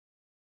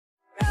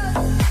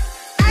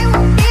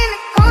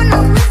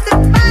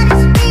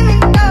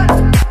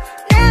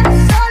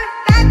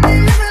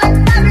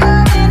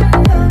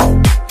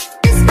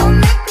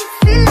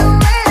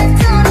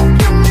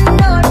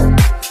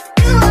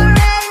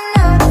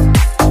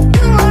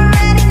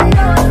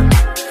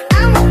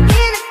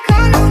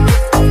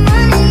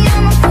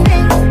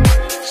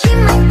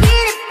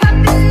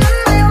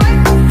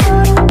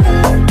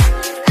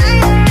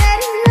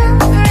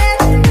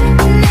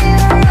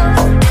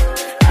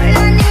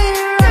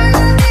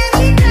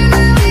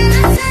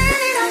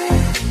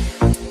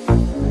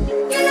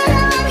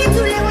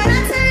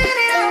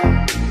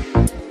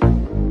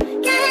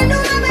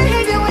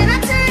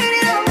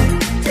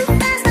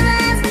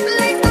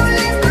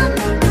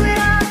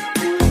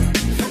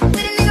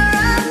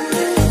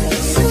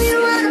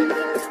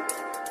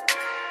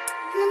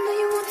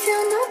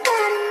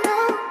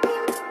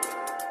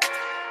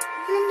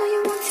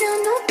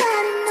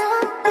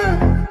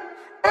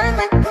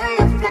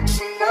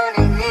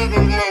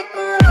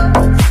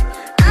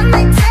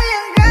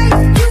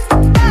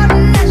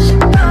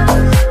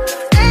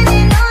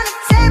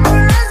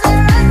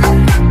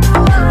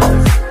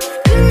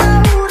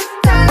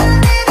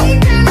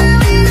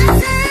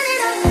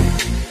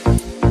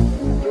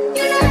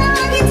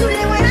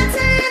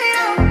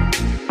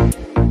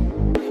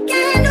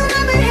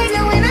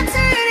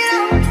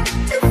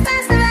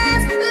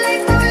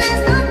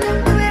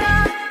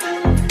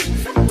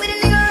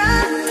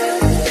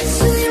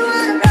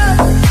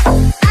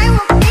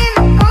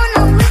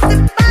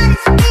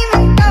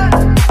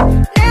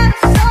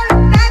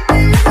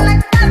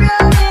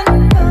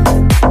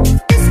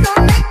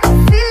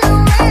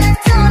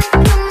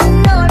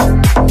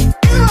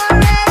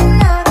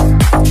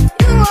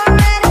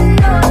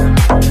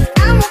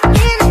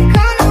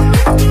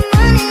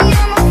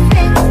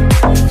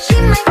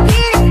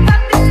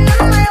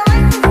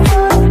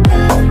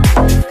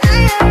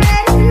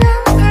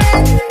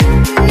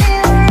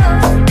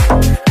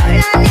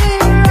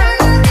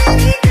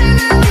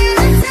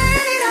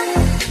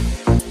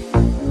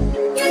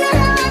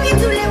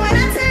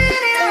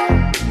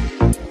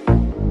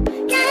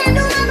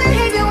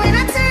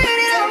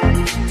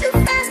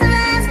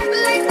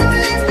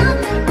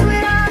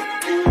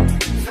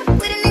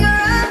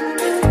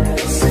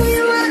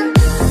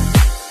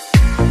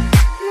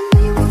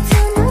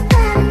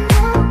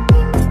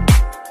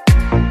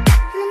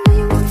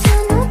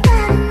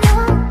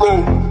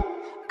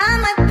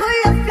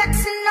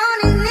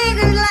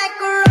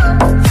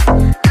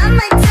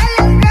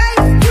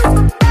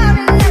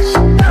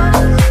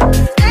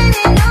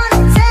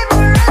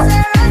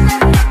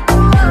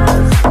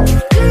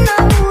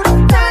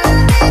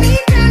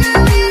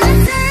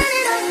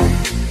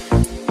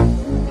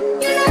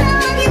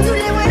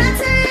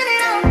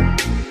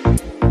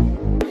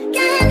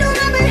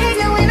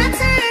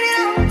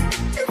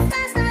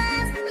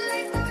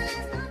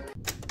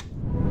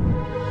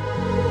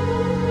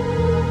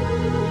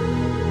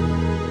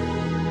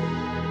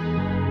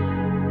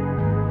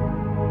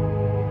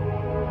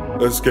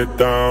let's get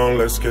down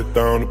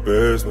to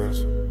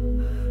business.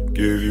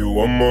 Give you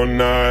one more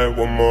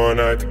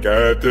night to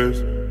get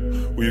this.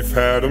 We've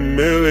had a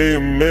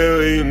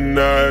million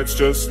nights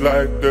just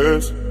like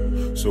this.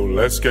 So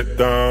let's get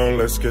down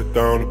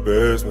to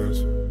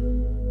business.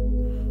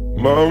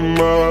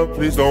 Mama,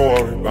 please don't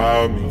worry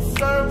about me,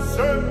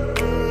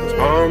 'cause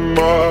I'm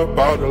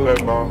about to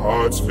let my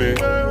heart speak.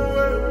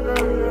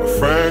 My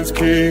friends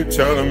keep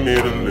telling me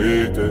to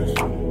leave this.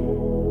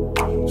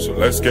 So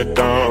let's get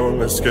down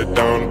to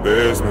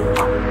business.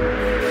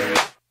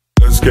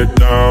 Let's get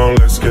down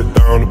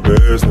to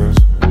business.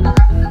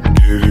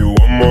 Give you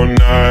one more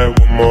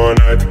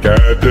night to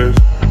get this.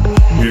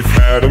 We've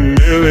had a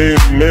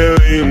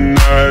million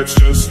nights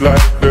just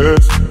like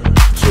this.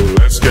 So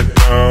let's get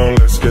down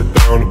to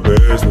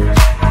business.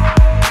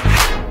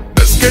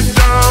 Let's get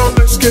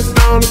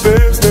down to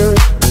business.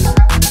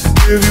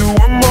 Give you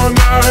one more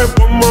night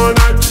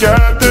to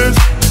get this.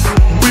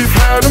 We've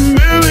had a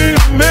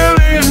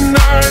million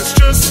nights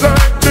just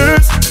like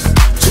this.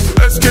 So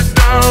let's get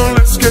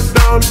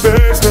down to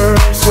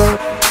business.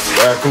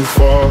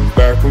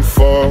 Back and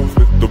forth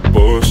with the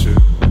bullshit.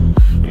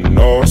 I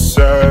know I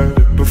said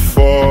it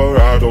before,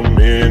 I don't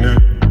mean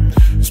it.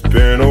 It's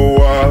been a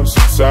while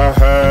since I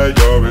had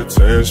your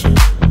attention,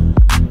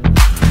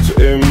 so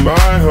it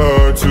might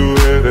hurt to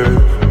hit it.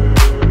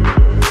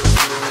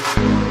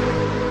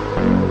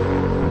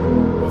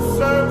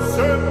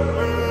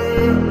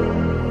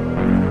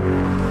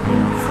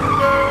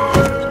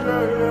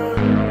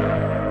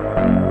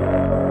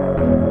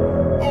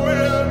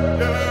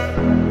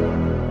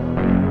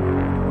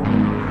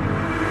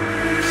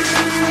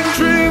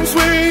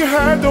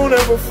 Don't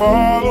ever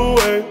fall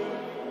away.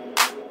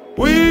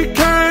 We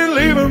can't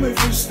leave them if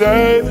we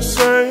stay the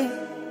same.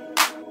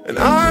 And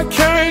I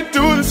can't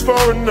do this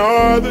for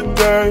another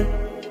day.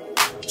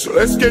 So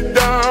let's get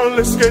down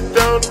to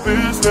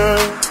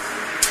business.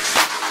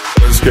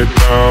 Let's get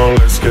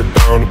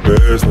down to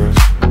business.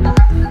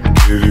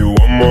 Give you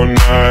one more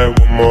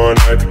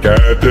night to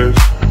get this.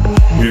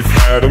 We've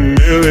had a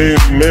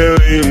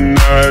million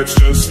nights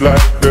just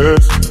like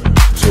this.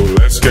 So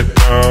let's get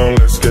down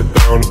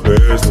to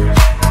business.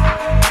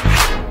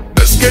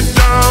 Let's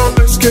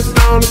get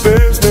down to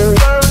business.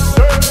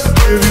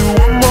 Give you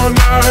one more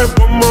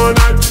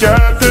night to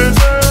get this.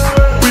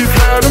 We've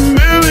had a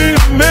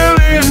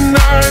million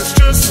nights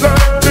just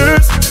like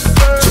this.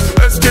 So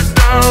let's get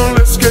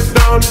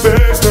down to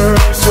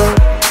business.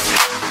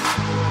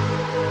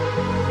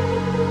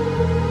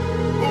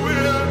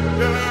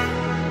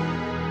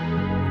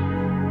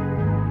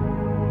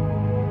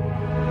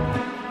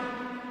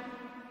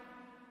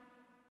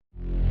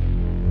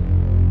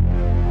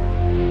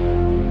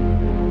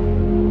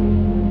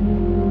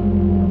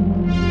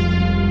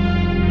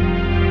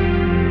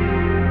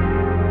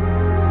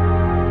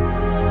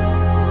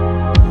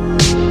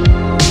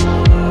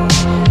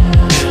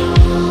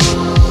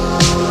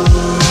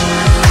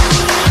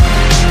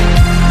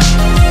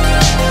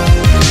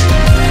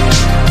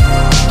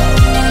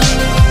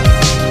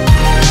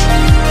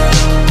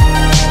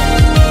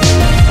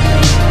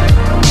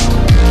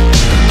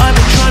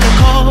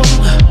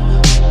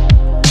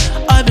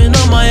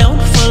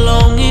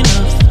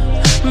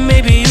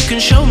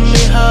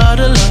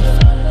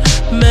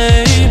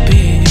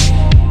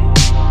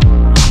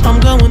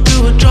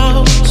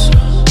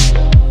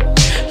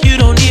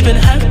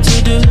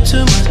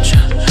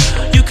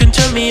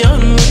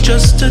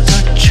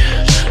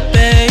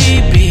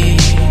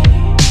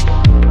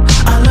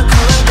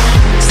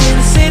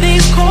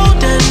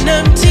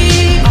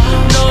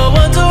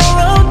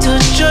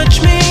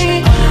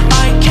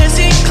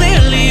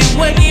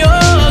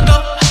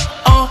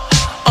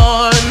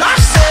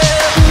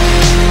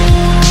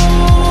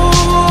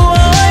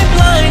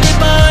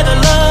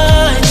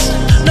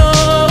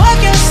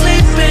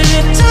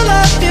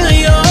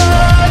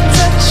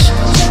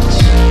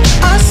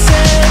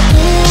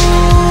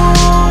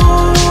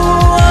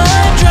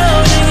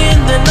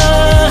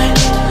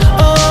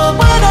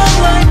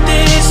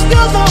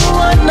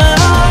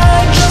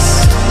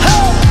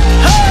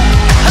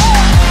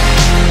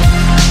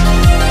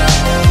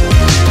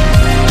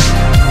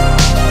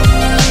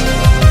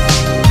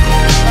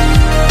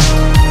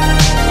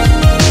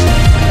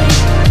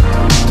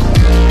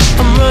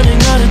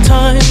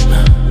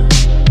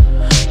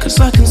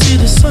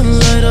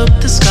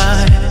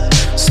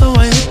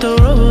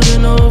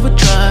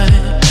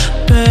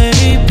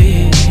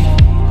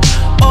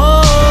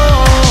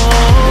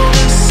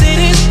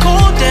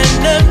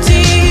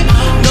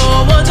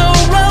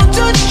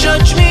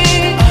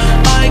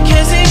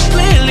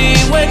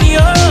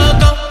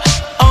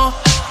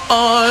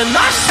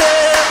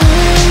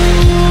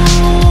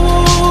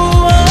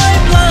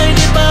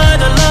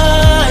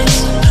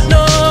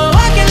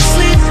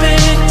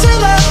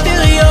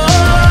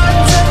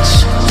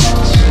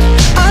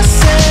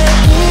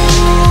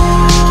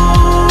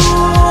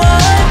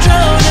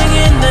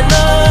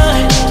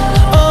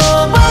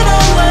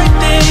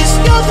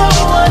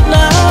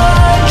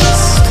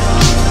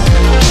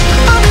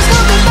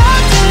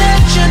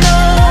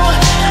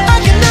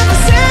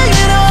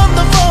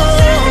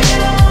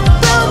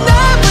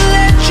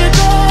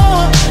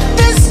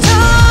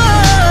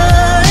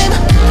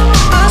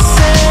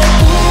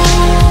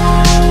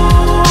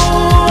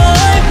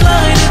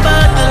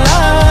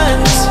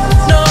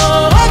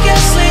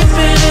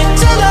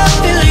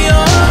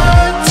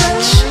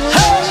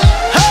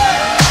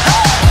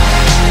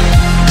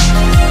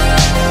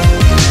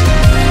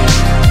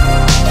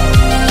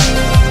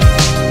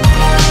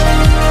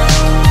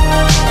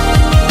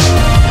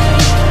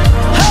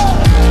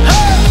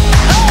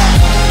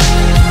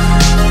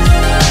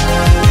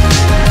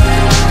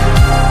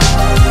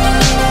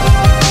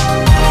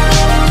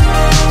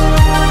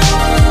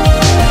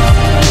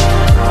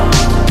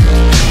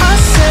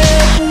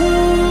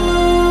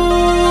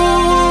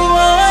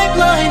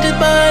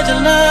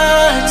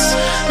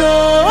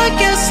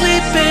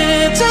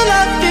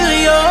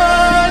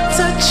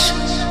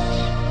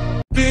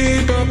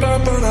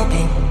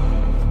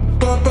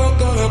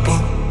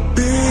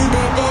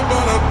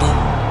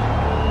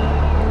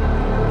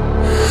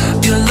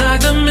 You're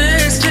like the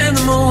mist in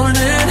the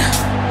morning.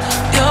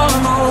 You're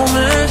a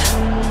moment,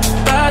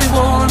 body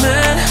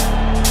warming.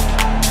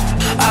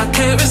 I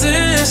can't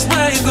resist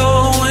where you're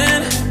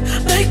going.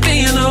 Make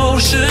me an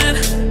ocean,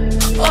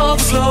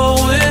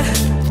 overflowing.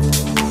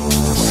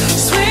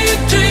 Sweet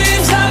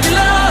dreams of your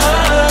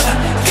love,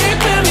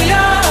 keeping me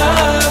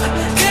up,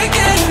 can't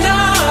get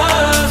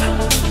enough.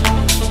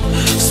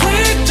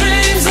 Sweet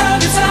dreams of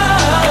your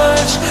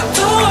touch,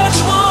 do what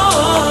you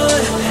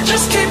want,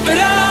 just keep it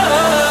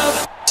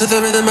up. To the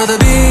rhythm of the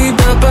beat,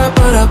 ba ba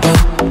ba da ba,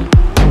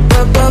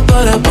 ba ba ba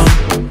da ba,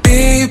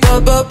 beat ba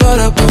ba ba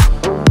da ba,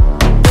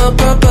 ba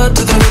ba ba.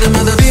 To the rhythm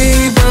of the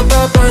beat, ba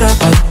ba ba da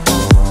ba,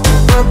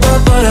 ba ba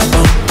ba da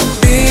ba,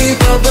 beat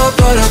ba ba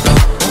ba da ba,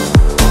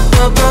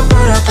 ba ba ba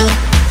da ba.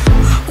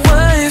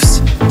 Waves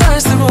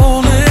as they're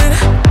rolling,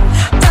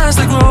 as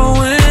they're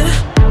growing,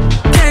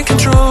 can't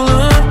control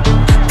them.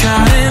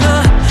 Caught in a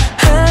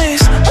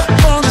haze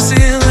up on the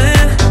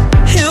ceiling,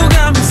 you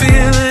got me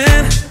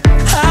feeling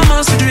I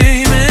must be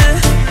dreaming.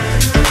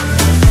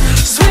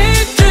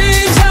 Sweet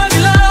dreams of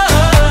your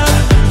love,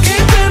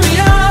 keeping me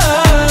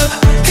up,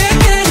 can't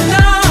get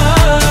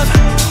enough.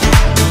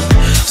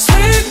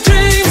 Sweet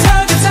dreams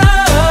of your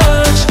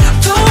touch,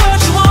 do what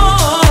you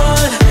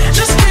want,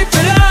 just keep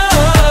it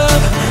up.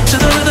 To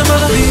the rhythm of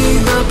the beat,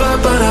 ba ba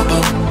ba da ba,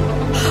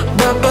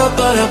 ba ba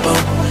ba da ba,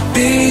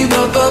 beat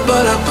ba ba ba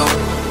da ba.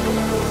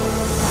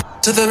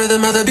 To the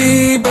rhythm of the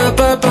beat, ba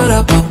ba ba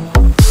da ba,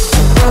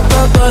 ba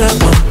ba ba da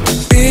ba,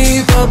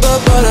 beat ba ba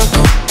ba da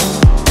ba,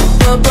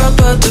 ba ba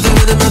ba. To the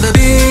rhythm of the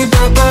beat,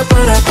 ba ba ba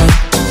da ba,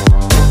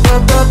 ba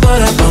ba ba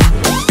da ba,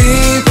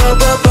 beat ba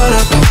ba ba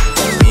da ba.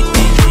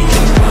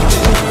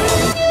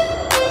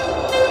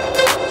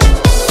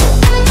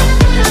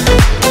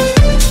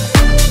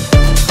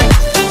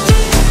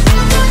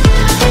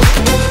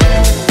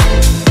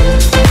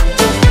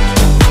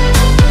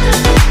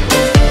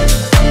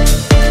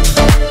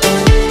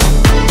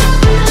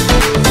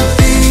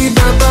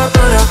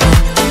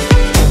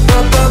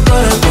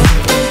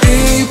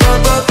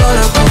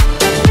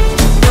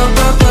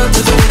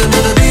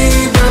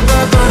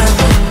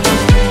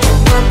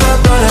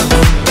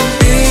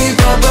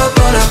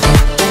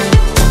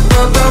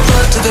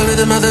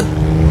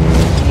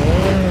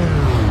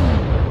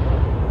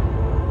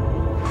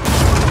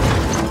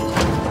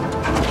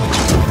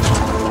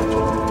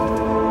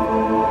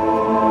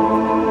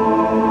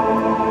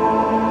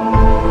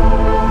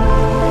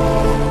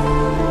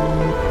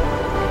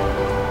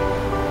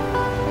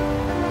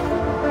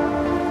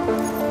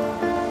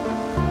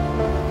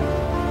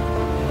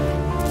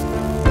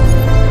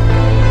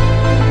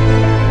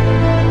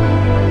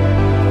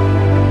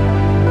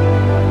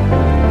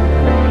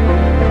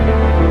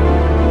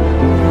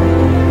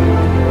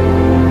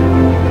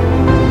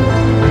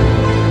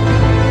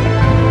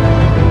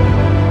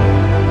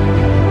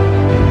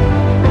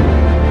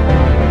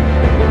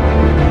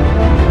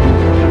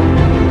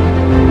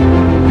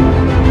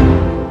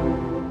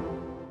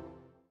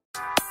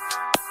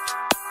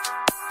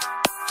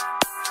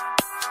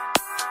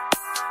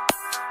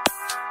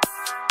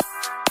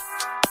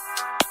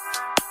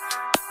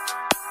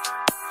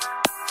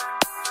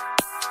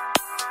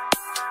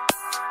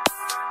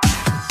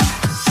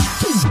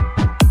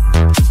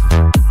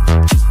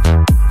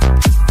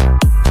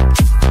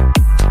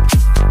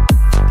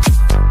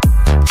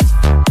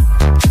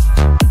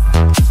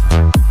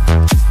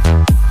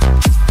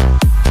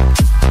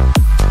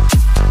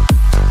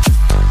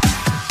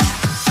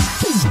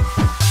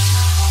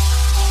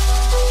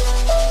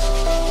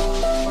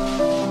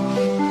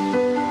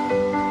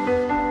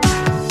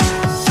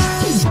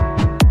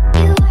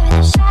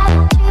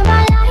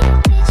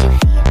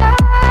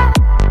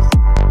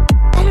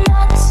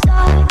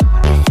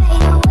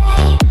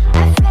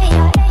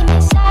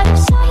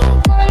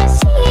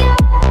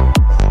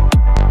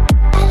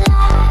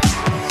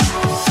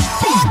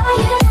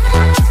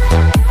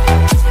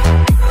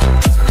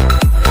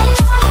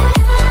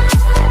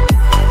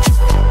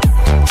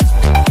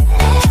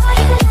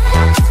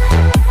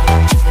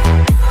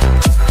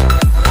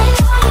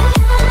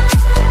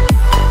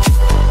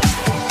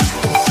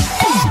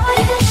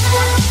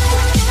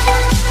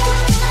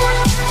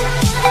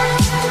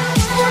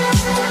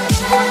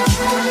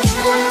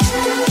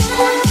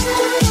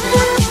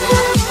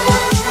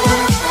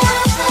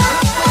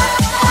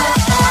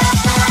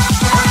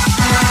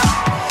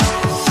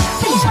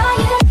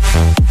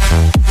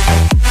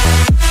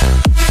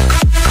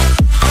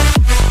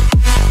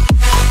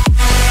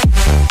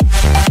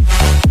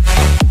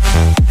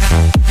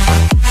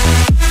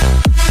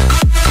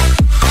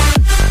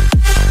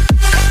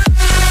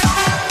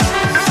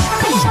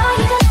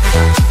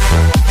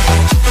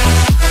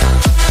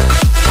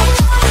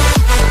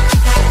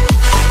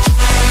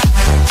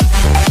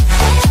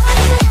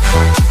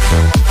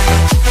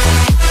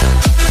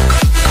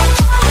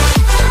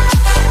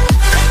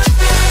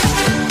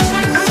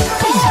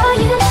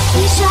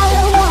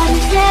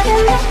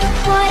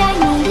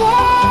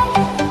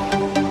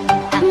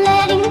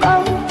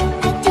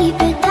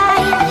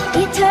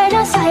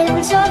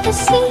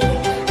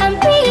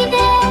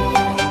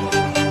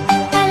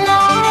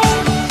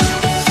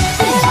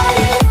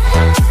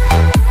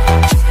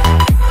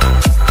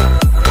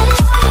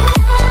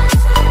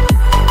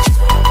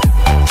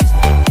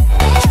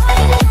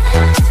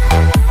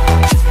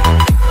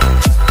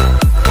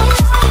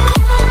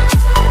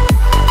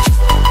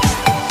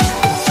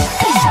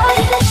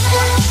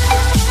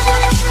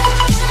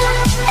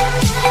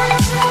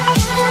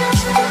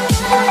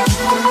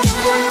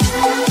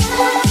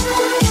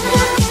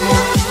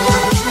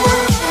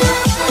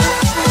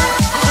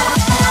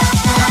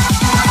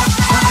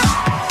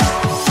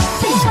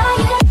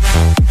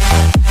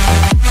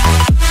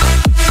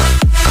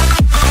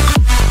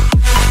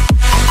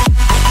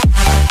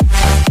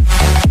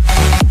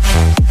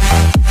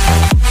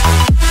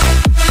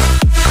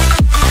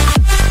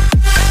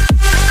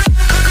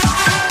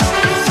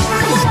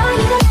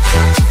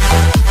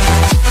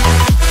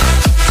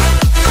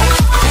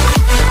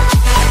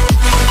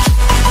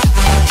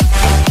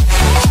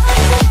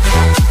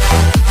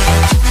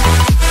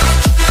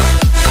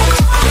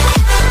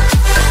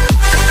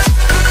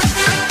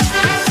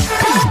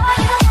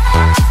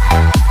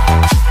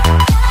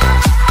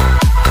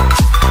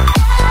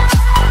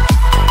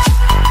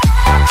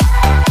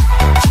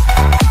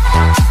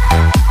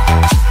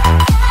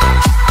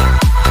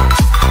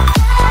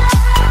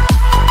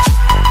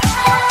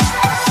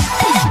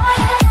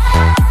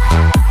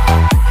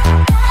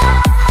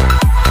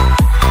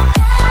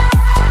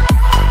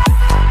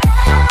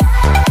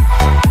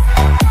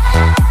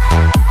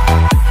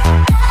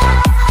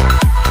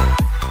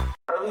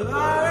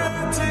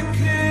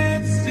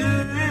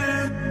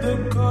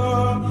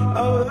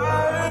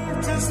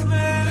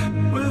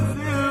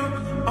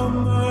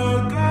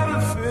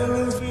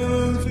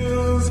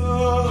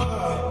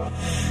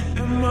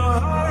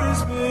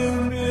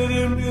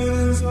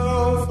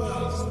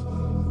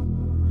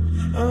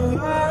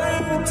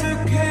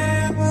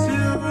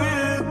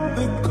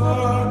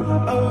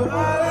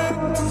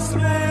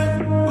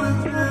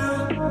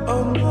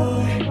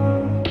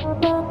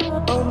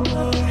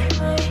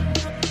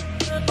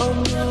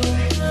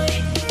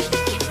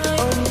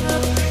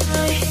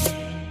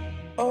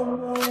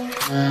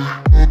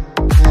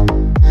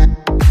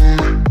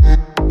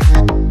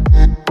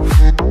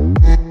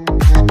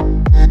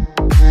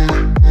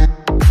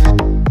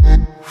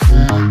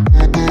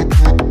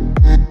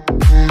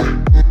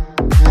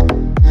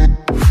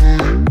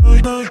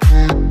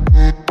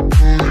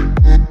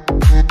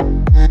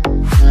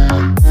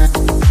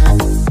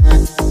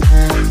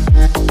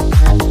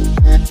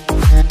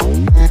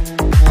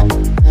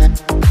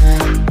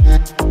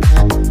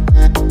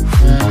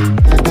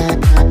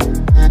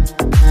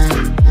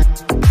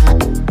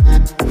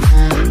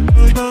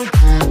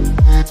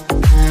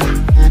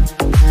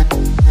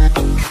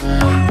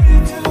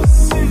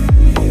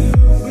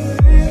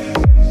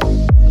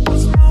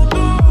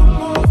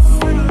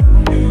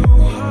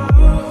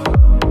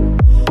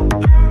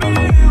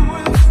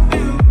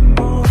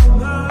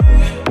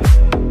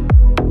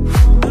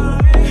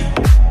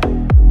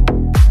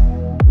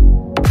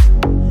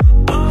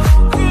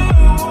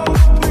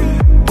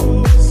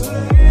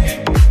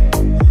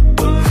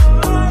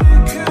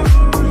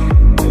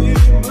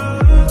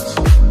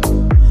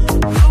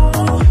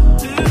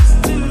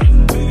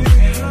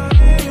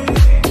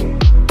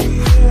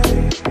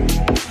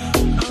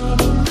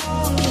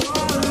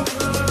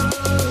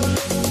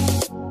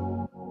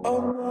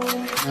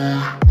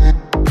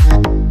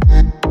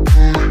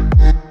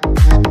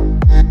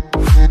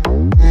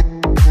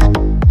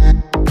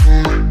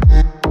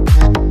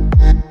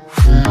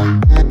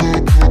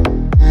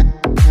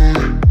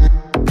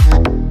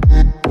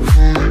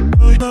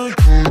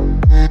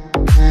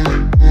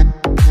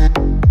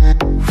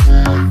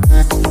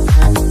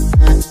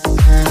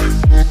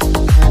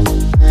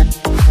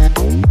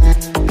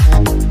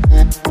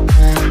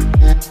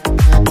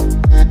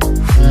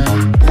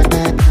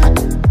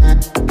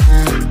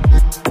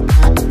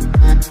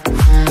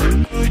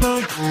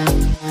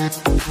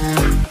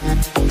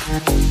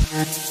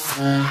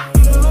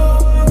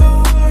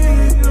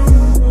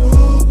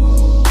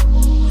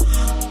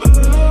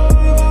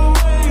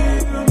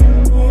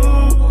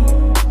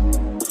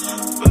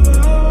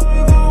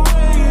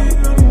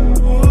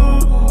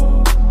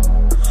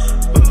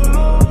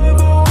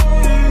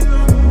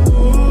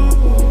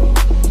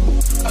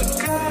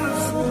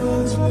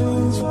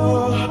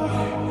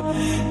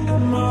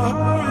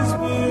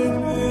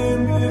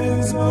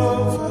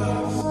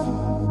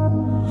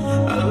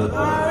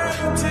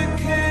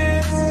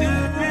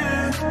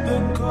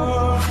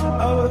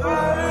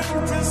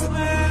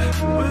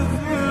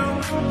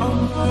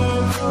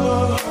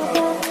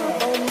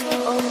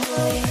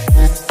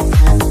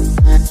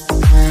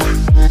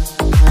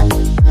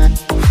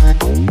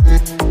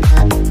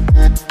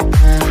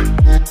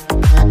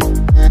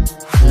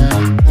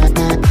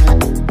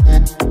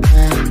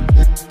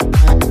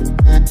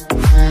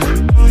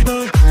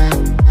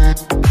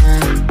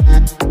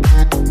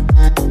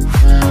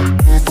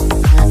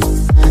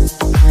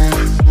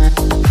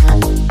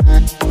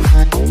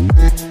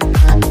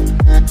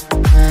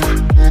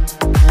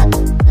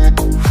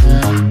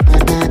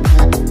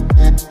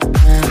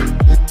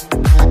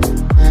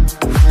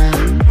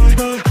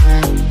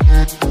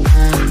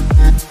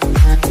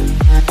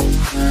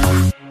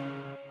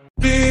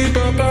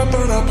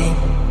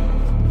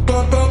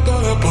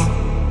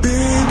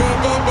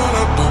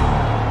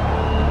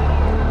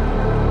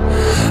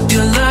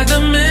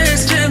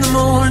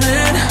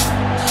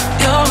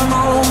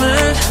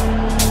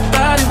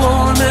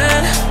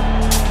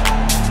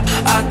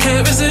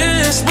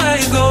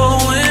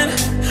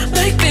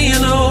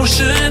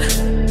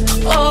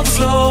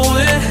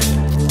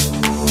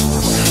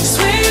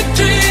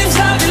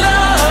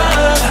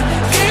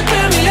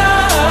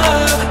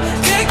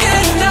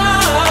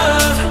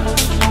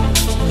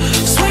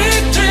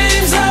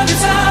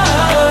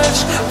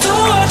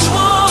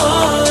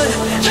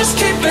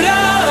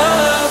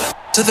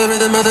 To the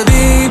rhythm of the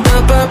beat,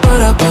 ba ba ba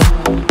da ba,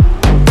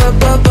 ba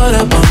ba ba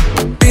da ba,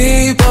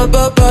 beat ba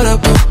ba ba da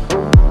ba,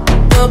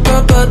 ba ba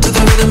ba. To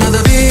the rhythm of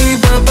the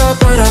beat, ba ba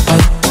ba da ba,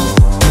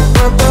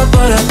 ba ba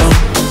ba da ba,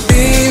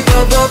 beat ba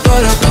ba ba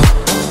da ba,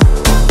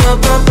 ba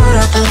ba ba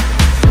da ba.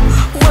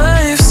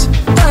 Waves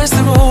as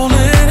they're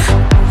rolling,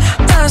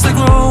 as they're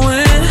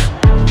growing,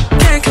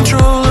 can't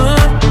control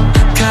them.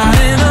 Caught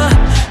in a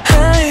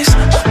haze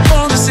up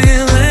on the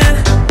ceiling,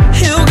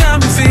 you got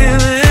me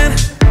feeling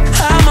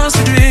I must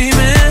be dreaming.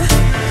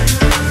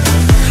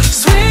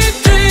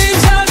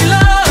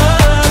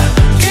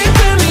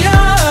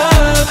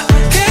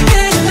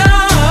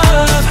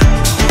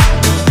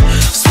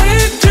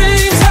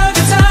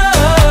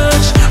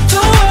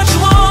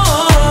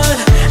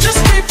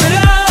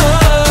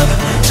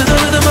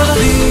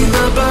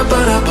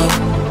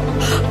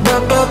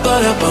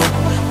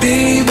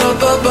 beat, ba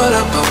ba ba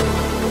da bum.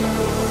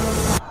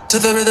 To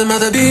the rhythm of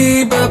the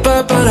beat, ba ba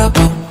ba da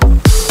bum.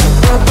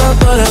 Ba ba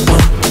ba da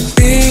bum.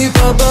 Beat,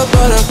 ba ba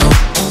ba da bum.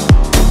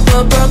 Ba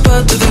ba ba.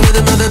 To the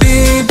rhythm of the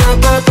beat, ba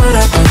ba ba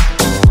da bum.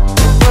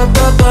 Ba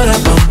ba ba da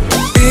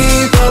bum.